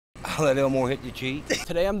I'll let Elmore hit the cheek.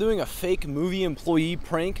 Today I'm doing a fake movie employee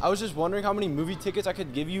prank. I was just wondering how many movie tickets I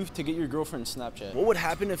could give you to get your girlfriend Snapchat. What would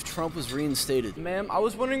happen if Trump was reinstated? Ma'am, I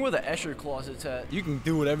was wondering where the Escher closet's at. You can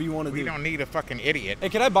do whatever you want to do. We don't need a fucking idiot. Hey,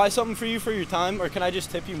 can I buy something for you for your time, or can I just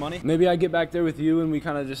tip you money? Maybe I get back there with you and we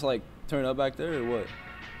kind of just like turn up back there, or what?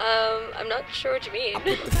 I'm not sure what you mean. I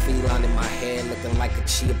put the feline in my hair looking like a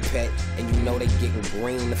chia pet. And you know they getting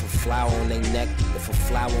green if a flower on their neck. If a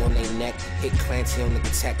flower on their neck, hit Clancy on the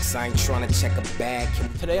text. I ain't trying to check a bag.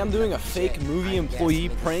 Today I'm doing a fake movie employee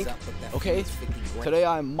prank, okay? Today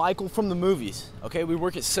I'm Michael from the movies, okay? We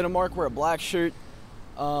work at Cinemark, wear a black shirt.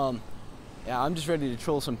 Yeah, I'm just ready to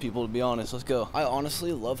troll some people, to be honest. Let's go. I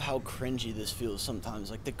honestly love how cringy this feels sometimes.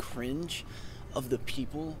 Like, the cringe of the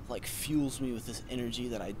people like fuels me with this energy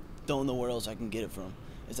that I don't know where else I can get it from.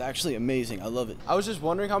 It's actually amazing. I love it. I was just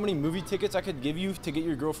wondering how many movie tickets I could give you to get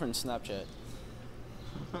your girlfriend Snapchat.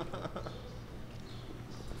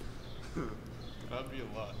 That'd be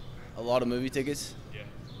a lot. A lot of movie tickets? Yeah.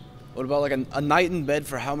 What about like a night in bed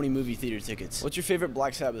for how many movie theater tickets? What's your favorite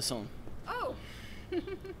Black Sabbath song? Oh.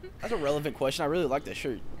 That's a relevant question. I really like that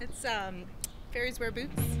shirt. It's Fairies Wear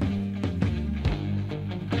Boots.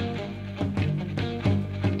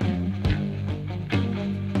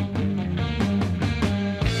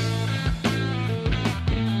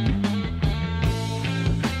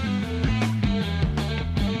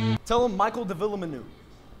 Tell him Michael DeVillamanu.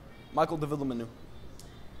 Michael DeVillamanu.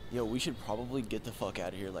 Yo, we should probably get the fuck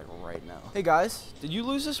out of here like right now. Hey guys, did you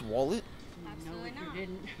lose this wallet? Absolutely not.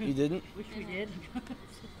 Didn't. You didn't? Wish we did.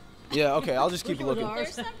 Yeah, okay, I'll just keep looking.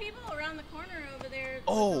 There's some people around the corner over there.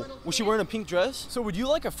 Oh, was she wearing a pink dress? So would you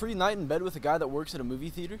like a free night in bed with a guy that works at a movie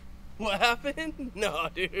theater? What happened? No,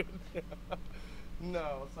 dude.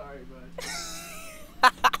 No, sorry,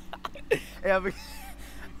 bud. Hey, have a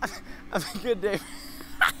good day.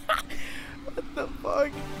 What the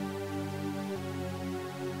fuck?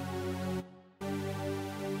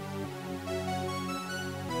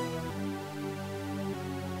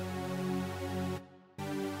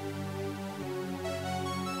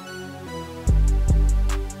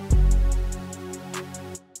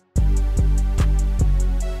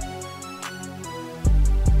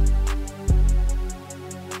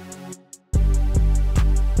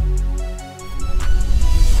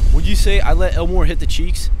 Would you say I let Elmore hit the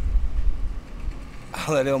cheeks?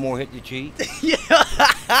 I'll let Elmore hit the cheek. Yeah. Hey,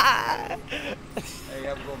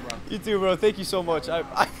 have a good one, bro. You too, bro. Thank you so much. Bro,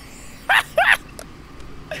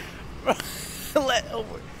 let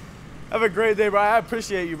Elmore. Have a great day, bro. I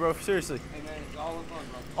appreciate you, bro. Seriously. Hey, man, it's all in fun,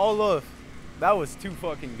 bro. All love. That was too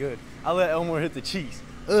fucking good. I let Elmore hit the cheeks.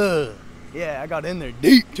 Ugh. Yeah, I got in there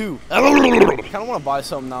deep, too. I kind of want to buy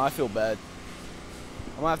something now. I feel bad.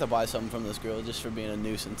 I'm going to have to buy something from this girl just for being a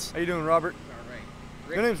nuisance. How you doing, Robert? All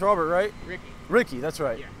right. Your name's Robert, right? Ricky. Ricky, that's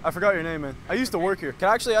right. Yeah. I forgot your name, man. I used to work here. Can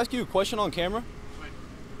I actually ask you a question on camera?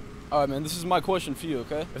 All right, man, this is my question for you,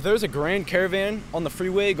 okay? If there's a Grand Caravan on the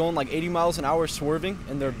freeway going like 80 miles an hour swerving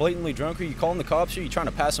and they're blatantly drunk, are you calling the cops or are you trying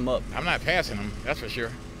to pass them up? I'm not passing them, that's for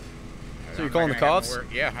sure. So you're calling the cops?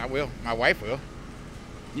 Yeah, I will. My wife will.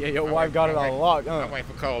 Yeah, your wife got it on lock, huh? My wife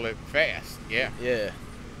will call it fast, yeah. Yeah,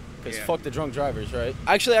 because Yeah. fuck the drunk drivers, right?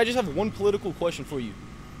 Actually, I just have one political question for you.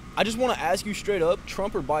 I just want to ask you straight up,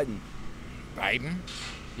 Trump or Biden? Biden?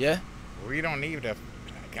 Yeah? We don't need a...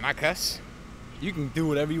 Can I cuss? You can do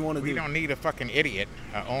whatever you want to do. We don't need a fucking idiot,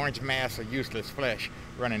 an orange mass of useless flesh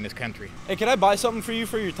running this country. Hey, can I buy something for you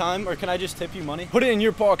for your time, or can I just tip you money? Put it in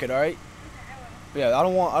your pocket, all right? Yeah, I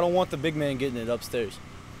don't want the big man getting it upstairs.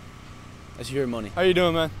 That's your money. How you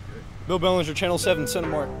doing, man? Good. Bill Bellinger, Channel 7,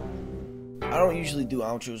 Cinemark. I don't usually do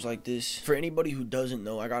outros like this. For anybody who doesn't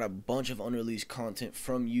know, I got a bunch of unreleased content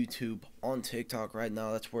from YouTube on TikTok right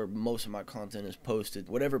now. That's where most of my content is posted.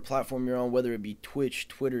 Whatever platform you're on, whether it be Twitch,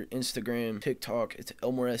 Twitter, Instagram, TikTok, it's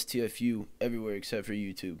Elmore STFU everywhere except for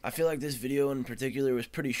YouTube. I feel like this video in particular was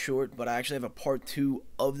pretty short, but I actually have a part 2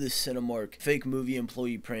 of this Cinemark fake movie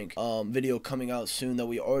employee prank video coming out soon that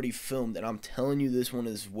we already filmed, and I'm telling you, this one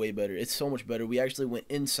is way better. It's so much better. We actually went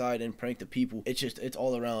inside and pranked the people. It's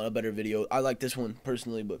all around a better video. I like this one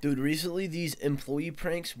personally, but dude, recently these employee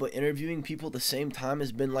pranks but interviewing people at the same time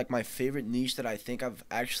has been like my favorite niche that I think I've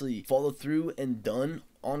actually followed through and done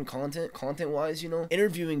on content wise, you know,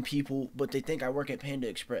 interviewing people but they think I work at Panda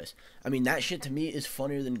Express. I mean, that shit to me is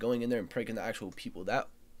funnier than going in there and pranking the actual people. That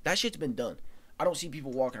shit's been done. I don't see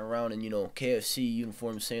people walking around in, you know, KFC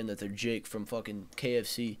uniforms saying that they're Jake from fucking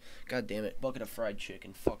KFC. God damn it. Bucket of fried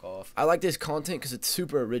chicken. Fuck off. I like this content because it's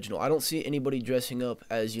super original. I don't see anybody dressing up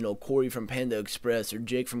as, you know, Corey from Panda Express or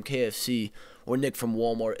Jake from KFC or Nick from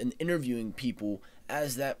Walmart and interviewing people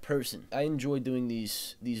as that person. I enjoy doing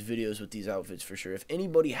these videos with these outfits for sure. If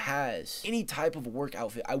anybody has any type of work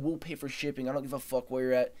outfit, I will pay for shipping. I don't give a fuck where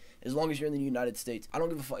you're at, as long as you're in the United States. I don't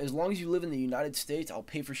give a fuck. As long as you live in the United States, I'll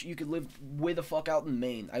pay for you could live way the fuck out in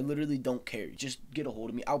Maine. I literally don't care. Just get a hold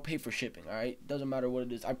of me. I'll pay for shipping, alright? Doesn't matter what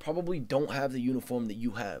it is. I probably don't have the uniform that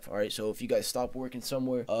you have, alright? So if you guys stop working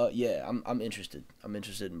somewhere, yeah, I'm interested. I'm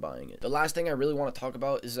interested in buying it. The last thing I really want to talk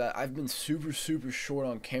about is that I've been super short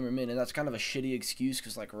on cameramen, and that's kind of a shitty excuse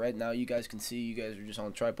because like right now you guys can see you guys are just on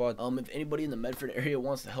a tripod. If anybody in the Medford area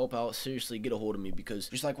wants to help out, seriously get a hold of me, because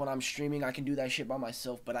just like when I'm streaming, I can do that shit by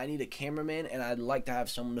myself, but I need a cameraman and I'd like to have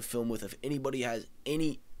someone to film with. If anybody has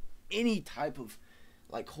any type of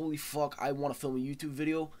like, holy fuck, I want to film a YouTube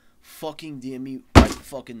video, fucking DM me right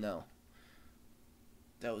fucking now.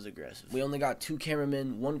 That was aggressive. We only got 2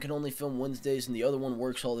 cameramen. One can only film Wednesdays and the other one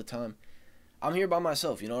works all the time. I'm here by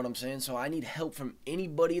myself, you know what I'm saying? So I need help from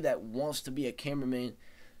anybody that wants to be a cameraman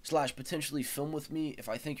 / potentially film with me. If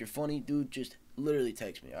I think you're funny, dude, just literally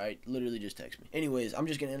text me, alright? Literally just text me. Anyways, I'm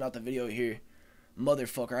just gonna end out the video here.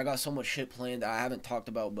 Motherfucker, I got so much shit planned that I haven't talked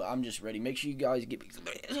about, but I'm just ready. Make sure you guys get me.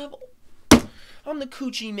 I'm the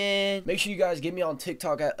coochie man. Make sure you guys get me on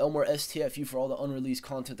TikTok at Elmore STFU for all the unreleased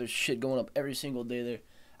content. There's shit going up every single day there.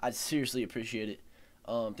 I'd seriously appreciate it.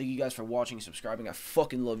 Thank you guys for watching and subscribing. I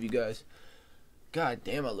fucking love you guys. God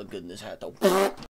damn, I look good in this hat though.